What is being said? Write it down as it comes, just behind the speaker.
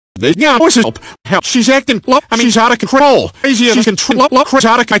The voice is help. She's acting low. I mean, she's out of control. Crazy as control. She's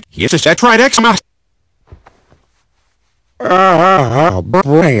out of control. Yes, I tried X amount.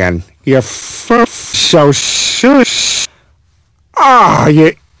 Brian, you're so sus. Ah,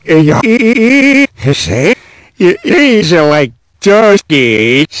 you see? These are like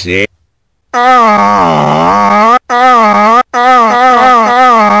turkey. See?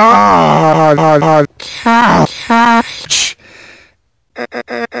 Couch.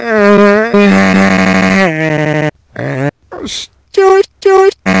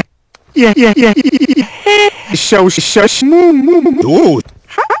 Yeah. So smooth. Dude.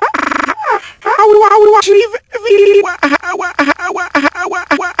 How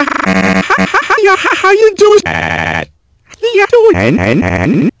you doing?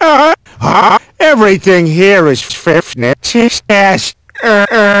 Everything here is fitness. Yes.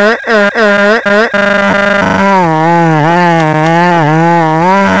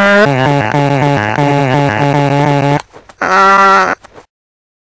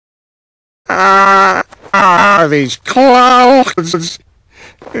 These clowns.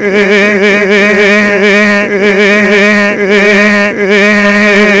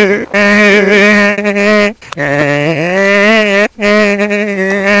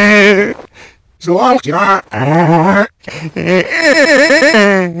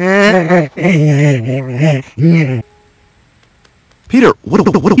 Peter,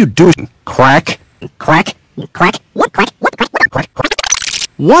 what are you doing? Crack. What crack?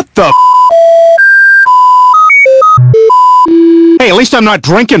 What the Hey, at least I'm not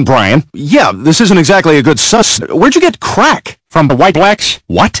drinking, Brian. Yeah, this isn't exactly a good sus. Where'd you get crack? From the White Blacks?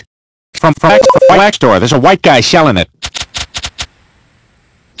 What? From the Black store. There's a white guy selling it.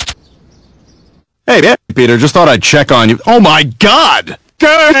 Hey, Peter, just thought I'd check on you. Oh my God!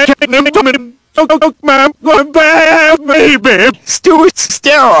 Baby!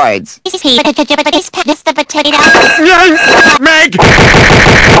 Steroids. The potato. Meg!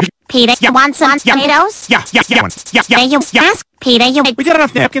 Peter, you want some potatoes? Yeah. Then you ask Peter, you... We got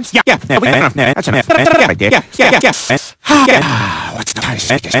enough napkins? Yeah, we got enough napkins. That's enough. Yeah. What's the time?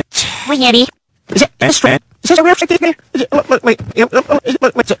 Really? Is this a real thing?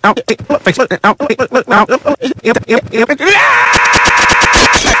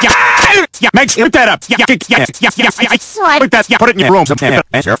 Yeah, Meg, put that up. Yeah. Put that, put it in your room.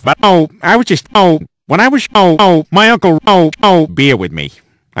 Oh, I was just, when I was, my uncle, beer with me.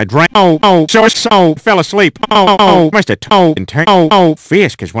 I drank, so fell asleep, must have told and turned,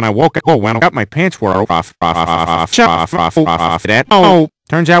 fierce, because when I woke up, my pants were off, that,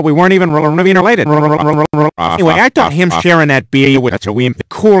 turns out we weren't even related. Anyway, I thought him sharing that beer with us, the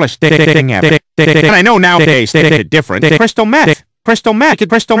coolest thing ever. And I know nowadays they're different. Crystal meth. Crystal meth.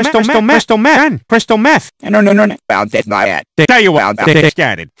 No. Well, that's not it. Tell you what, they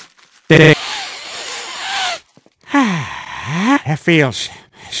started. That feels...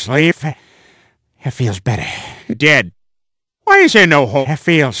 Sleep. It feels better. Dead. Why is there no hope? It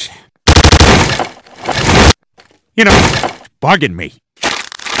feels... You know, it's bugging me.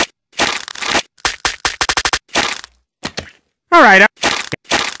 All right,